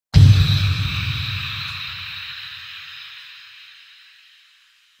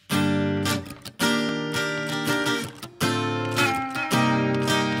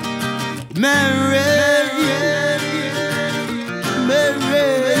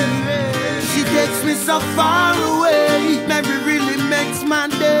She takes me so far away. Mary really makes my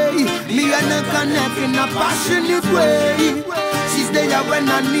day. Me and her connect in a passionate way. She's there when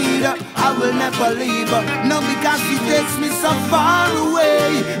I need her, I will never leave her. No, because she takes me so far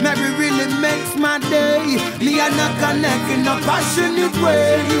away. Mary really makes my day. Me and her connect in a passionate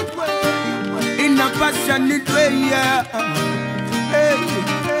way. In a passionate way, yeah.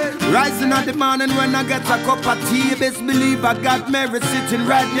 Rising at the morning when I get a cup of tea, best believe I got Mary sitting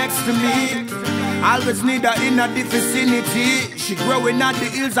right next to me. Always need her in the vicinity. She growing at the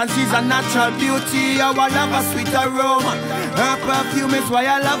hills and she's a natural beauty. How I love her sweet aroma. Her perfume is why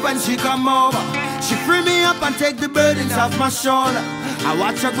I love when she come over. She free me up and take the burdens off my shoulder. I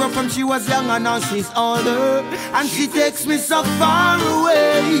watch her grow from she was young and now she's older. And she takes me so far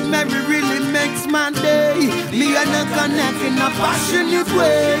away. Mary really makes my day. Me and her connect in a passionate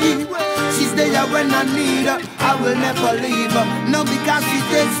way. She's there when I need her, I will never leave her. No, because she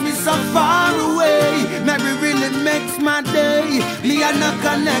takes me so far away. Mary really makes my day. Me and her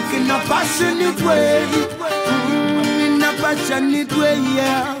connect in a passionate way. In a passionate way,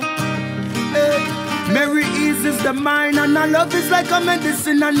 yeah. Mary eases the mind and her love is like a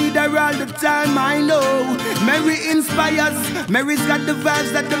medicine. I need her all the time, I know. Mary inspires. Mary's got the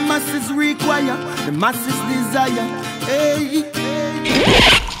vibes that the masses require, the masses desire. Hey.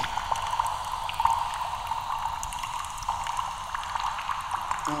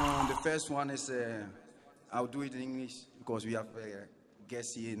 The first one is, I'll do it in English because we have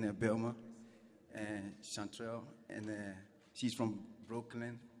guests here in Belma, Chantrell, and she's from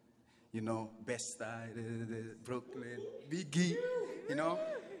Brooklyn. You know, best side, Brooklyn, Biggie, you know.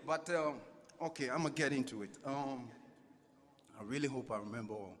 But, okay, I'm going to get into it. I really hope I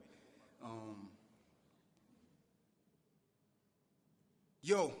remember all.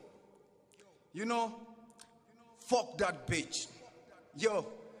 Yo, you know, fuck that bitch. Yo,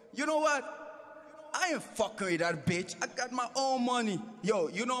 you know what? I ain't fucking with that bitch. I got my own money. Yo,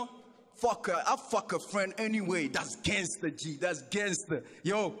 you know, fuck her. I fuck a friend anyway. That's gangster, G. That's gangster.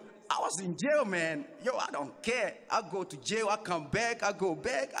 Yo, I was in jail, man. Yo, I don't care. I go to jail, I come back, I go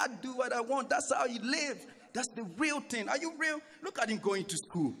back, I do what I want. That's how you live. That's the real thing. Are you real? Look at him going to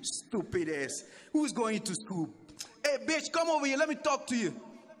school. Stupid ass. Who's going to school? Hey, bitch, come over here. Let me talk to you.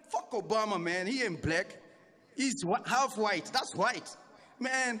 Fuck Obama, man. He ain't black. He's half white. That's white.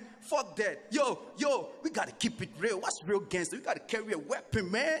 Man, fuck that. Yo, we gotta keep it real. What's real gangster? You gotta carry a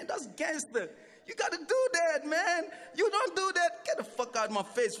weapon, man. That's gangster. You gotta do that, man. You don't do that, get the fuck out of my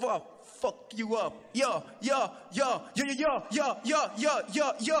face before I fuck you up. Yo.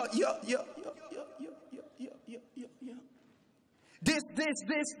 This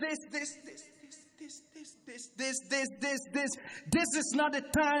is not the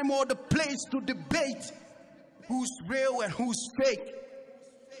time or the place to debate who's real and who's fake.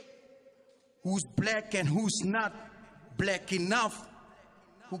 Who's black and who's not black enough.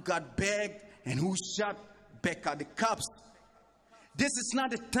 Who got bagged and who shot back at the cops. This is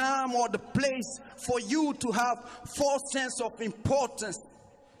not the time or the place for you to have false sense of importance.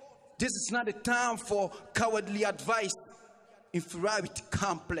 This is not the time for cowardly advice, inferiority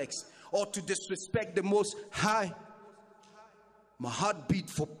complex, or to disrespect the Most High. My heart beat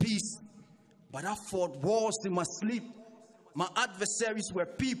for peace, but I fought wars in my sleep. My adversaries were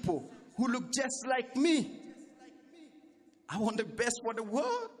people who look just like me. I want the best for the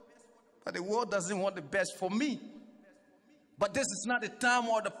world, but the world doesn't want the best for me. But this is not the time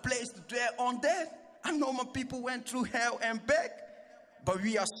or the place to dwell on that. I know my people went through hell and back, but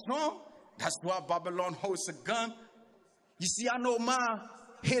we are strong. That's why Babylon holds a gun. You see, I know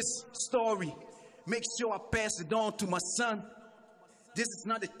his story. Make sure I pass it on to my son. This is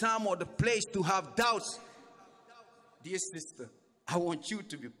not the time or the place to have doubts. Dear sister, I want you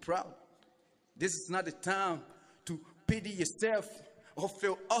to be proud. This is not the time to pity yourself or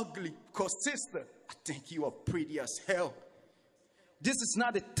feel ugly, because sister, I think you are pretty as hell. This is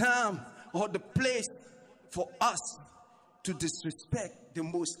not the time or the place for us to disrespect the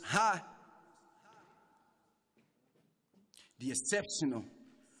Most High. The exceptional,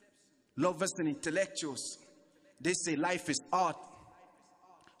 lovers and intellectuals, they say life is art.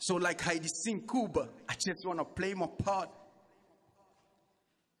 So like Heidi Singh Kuba, I just want to play my part.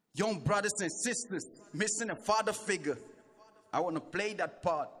 Young brothers and sisters missing a father figure, I want to play that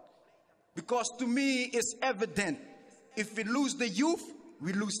part. Because to me, it's evident. If we lose the youth,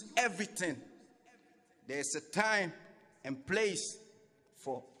 we lose everything. There's a time and place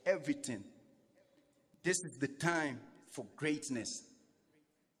for everything. This is the time for greatness.